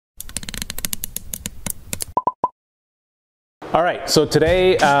All right, so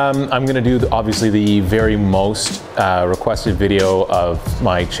today I'm going to do obviously the very most requested video of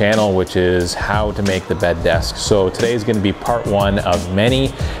my channel, which is how to make the bed desk. So today is going to be part one of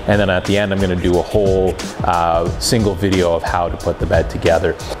many, and then at the end I'm going to do a whole single video of how to put the bed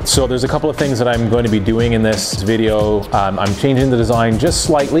together. So there's a couple of things that I'm going to be doing in this video. I'm changing the design just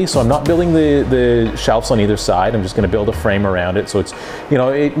slightly, so I'm not building the shelves on either side. I'm just going to build a frame around it, so it's, you know,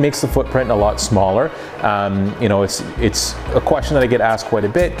 it makes the footprint a lot smaller. You know, it's a question that I get asked quite a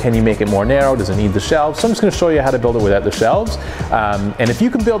bit. Can you make it more narrow? Does it need the shelves? So I'm just going to show you how to build it without the shelves. And if you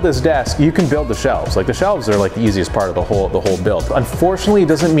can build this desk, you can build the shelves. Like, the shelves are like the easiest part of the whole build. Unfortunately, it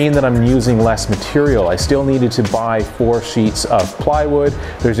doesn't mean that I'm using less material. I still needed to buy 4 sheets of plywood.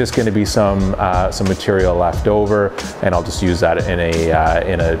 There's just going to be some material left over, and I'll just use that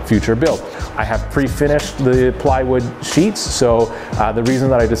in a future build. I have pre-finished the plywood sheets, so the reason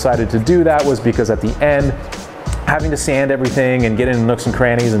that I decided to do that was because at the end, having to sand everything and get in nooks and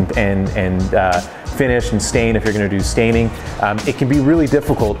crannies and finish and stain if you're going to do staining, it can be really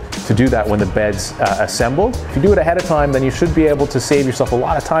difficult to do that when the bed's assembled. If you do it ahead of time, then you should be able to save yourself a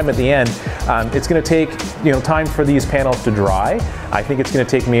lot of time at the end. It's going to take, you know, time for these panels to dry. I think it's going to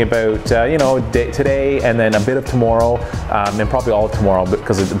take me about you know, today and then a bit of tomorrow, and probably all of tomorrow,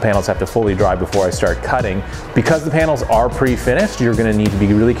 because the panels have to fully dry before I start cutting. Because the panels are pre-finished, you're going to need to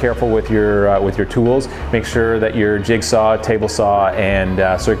be really careful with your tools. Make sure that your jigsaw, table saw,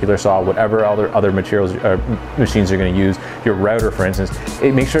 and circular saw, whatever other materials machines you're going to use, your router for instance,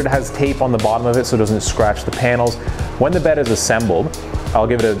 make sure it has tape on the bottom of it so it doesn't scratch the panels. When the bed is assembled, I'll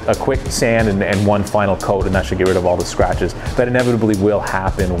give it a quick sand and one final coat, and that should get rid of all the scratches that inevitably will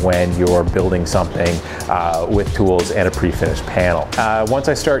happen when you're building something with tools and a pre-finished panel. Once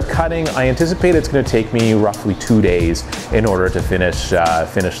I start cutting, I anticipate it's going to take me roughly 2 days in order to finish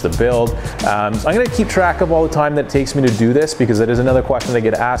the build. I'm going to keep track of all the time that it takes me to do this, because that is another question I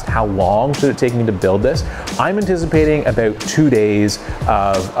get asked: how long should it take me to build this? I'm anticipating about 2 days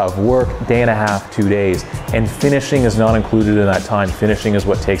of work, day and a half, 2 days, and finishing is not included in that time. Finishing is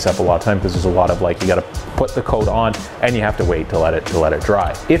what takes up a lot of time, because there's a lot of, like, you got to put the coat on and you have to wait to let it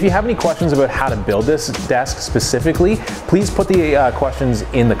dry. If you have any questions about how to build this desk specifically, please put the questions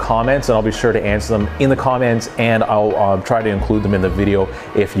in the comments, and I'll be sure to answer them in the comments, and I'll try to include them in the video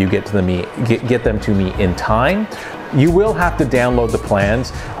if you get them to me in time. You will have to download the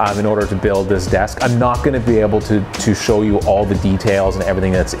plans in order to build this desk. I'm not going to be able to show you all the details and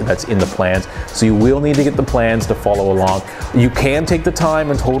everything that's in the plans, so you will need to get the plans to follow along. You can take the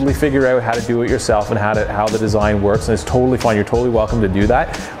time and totally figure out how to do it yourself and how the design works, and it's totally fine. You're totally welcome to do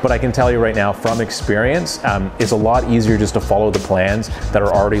that. But I can tell you right now from experience, it's a lot easier just to follow the plans that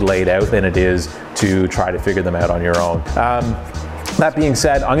are already laid out than it is to try to figure them out on your own. That being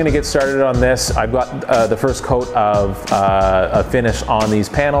said, I'm going to get started on this. I've got the first coat of a finish on these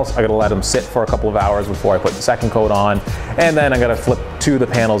panels. I'm going to let them sit for a couple of hours before I put the second coat on, and then I'm going to flip 2 of the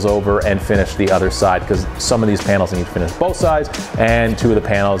panels over and finish the other side, because some of these panels I need to finish both sides, and 2 of the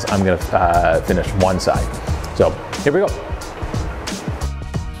panels I'm going to finish one side. So here we go.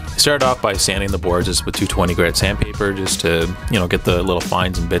 Started off by sanding the boards just with 220 grit sandpaper, just to, you know, get the little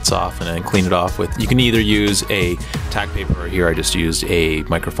fines and bits off, and then clean it off with, you can either use a tack paper, or here I just used a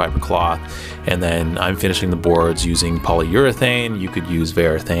microfiber cloth, and then I'm finishing the boards using polyurethane. You could use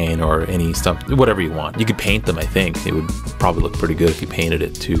Varathane or any stuff, whatever you want. You could paint them. I think it would probably look pretty good if you painted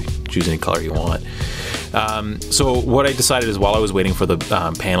it too. Choose any color you want. So what I decided is, while I was waiting for the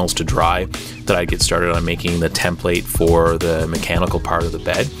panels to dry, that I'd get started on making the template for the mechanical part of the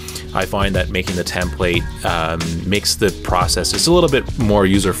bed. I find that making the template makes the process just a little bit more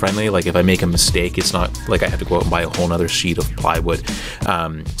user-friendly. Like, if I make a mistake, it's not like I have to go out and buy a whole nother sheet of plywood.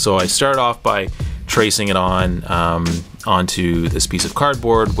 So I start off by tracing it on onto this piece of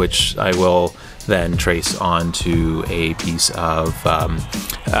cardboard, which I will then trace onto a piece of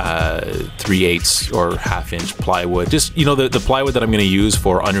 3/8 or half-inch plywood. Just, you know, the plywood that I'm going to use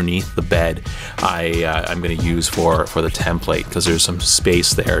for underneath the bed, I'm going to use for the template, because there's some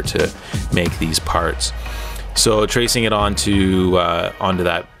space there to make these parts. So tracing it onto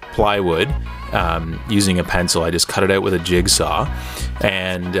that plywood, using a pencil, I just cut it out with a jigsaw.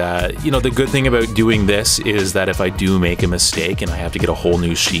 And you know, the good thing about doing this is that if I do make a mistake and I have to get a whole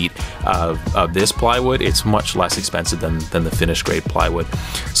new sheet of this plywood, it's much less expensive than the finished grade plywood.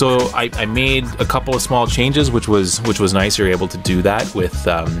 So I made a couple of small changes, which was nice. You're able to do that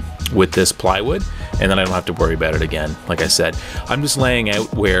with this plywood, and then I don't have to worry about it again. Like I said, I'm just laying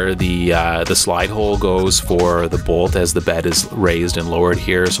out where the slide hole goes for the bolt as the bed is raised and lowered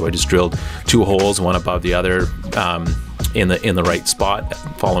here. So I just drilled 2 holes, one above the other, in the right spot,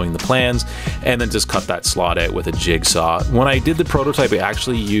 following the plans, and then just cut that slot out with a jigsaw. When I did the prototype, I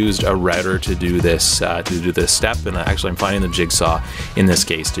actually used a router to do this step, and actually I'm finding the jigsaw in this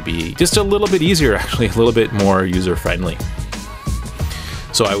case to be just a little bit easier, actually a little bit more user-friendly.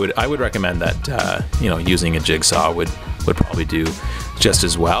 So I would recommend that you know, using a jigsaw would probably do just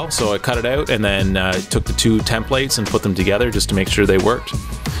as well. So I cut it out and then took the two templates and put them together just to make sure they worked.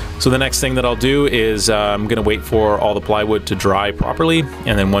 So the next thing that I'll do is I'm gonna wait for all the plywood to dry properly,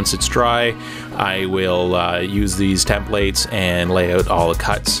 and then once it's dry, I will use these templates and lay out all the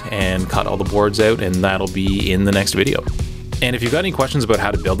cuts and cut all the boards out, and that'll be in the next video. And if you've got any questions about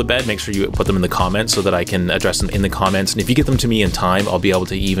how to build a bed, make sure you put them in the comments so that I can address them in the comments. And if you get them to me in time, I'll be able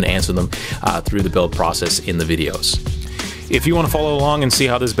to even answer them through the build process in the videos. If you want to follow along and see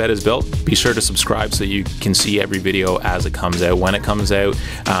how this bed is built, be sure to subscribe so you can see every video as it comes out. When it comes out,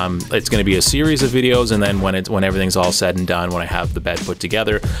 it's going to be a series of videos, and then when everything's all said and done, when I have the bed put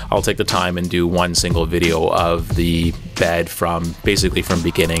together, I'll take the time and do one single video of the bed from basically from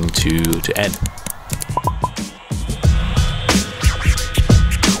beginning to end.